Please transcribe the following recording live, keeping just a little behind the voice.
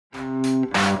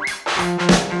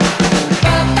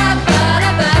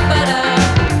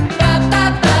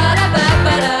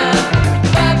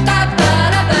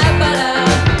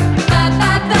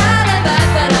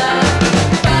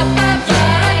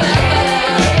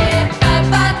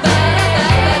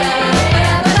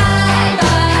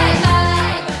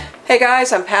Hey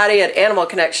guys, I'm Patty at Animal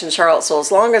Connection,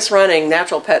 Charlottesville's longest running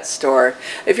natural pet store.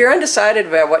 If you're undecided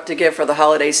about what to give for the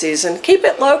holiday season, keep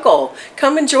it local.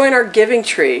 Come and join our giving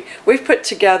tree. We've put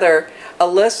together a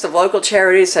list of local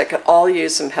charities that could all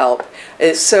use some help.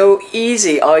 It's so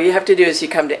easy. All you have to do is you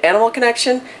come to Animal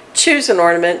Connection, choose an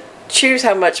ornament, choose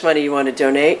how much money you want to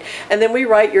donate, and then we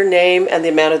write your name and the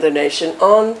amount of donation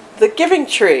on the giving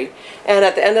tree. And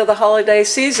at the end of the holiday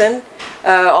season,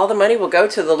 all the money will go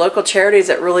to the local charities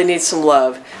that really need some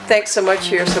love. Thanks so much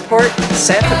for your support.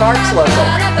 Santa Barks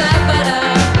Local.